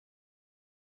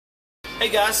Hey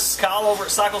guys, this is Kyle over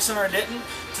at Cycle Center of Denton.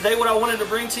 Today what I wanted to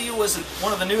bring to you was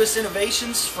one of the newest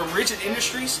innovations from Rigid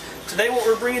Industries. Today what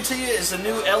we're bringing to you is the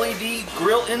new LED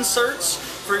grill inserts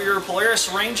for your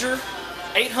Polaris Ranger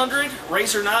 800,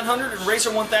 Razor 900, and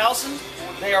Razor 1000.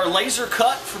 They are laser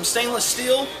cut from stainless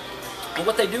steel, and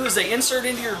what they do is they insert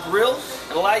into your grill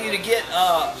and allow you to get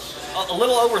a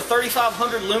little over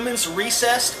 3,500 lumens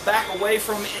recessed back away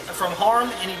from harm,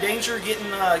 any danger, getting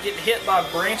hit by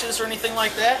branches or anything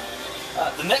like that.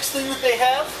 The next thing that they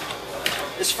have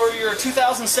is for your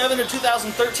 2007 to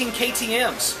 2013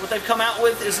 KTMs. What they've come out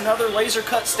with is another laser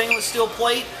cut stainless steel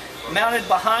plate mounted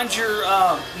behind your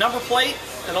number plate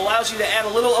that allows you to add a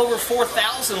little over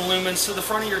 4,000 lumens to the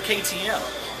front of your KTM.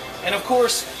 And of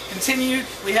course, continued,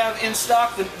 we have in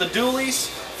stock the dualies,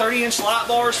 30-inch light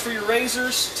bars for your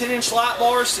razors, 10-inch light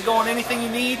bars to go on anything you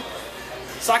need.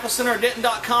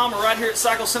 CycleCenterofDenton.com or right here at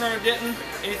Cycle Center of Denton.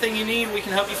 Anything you need, we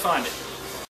can help you find it.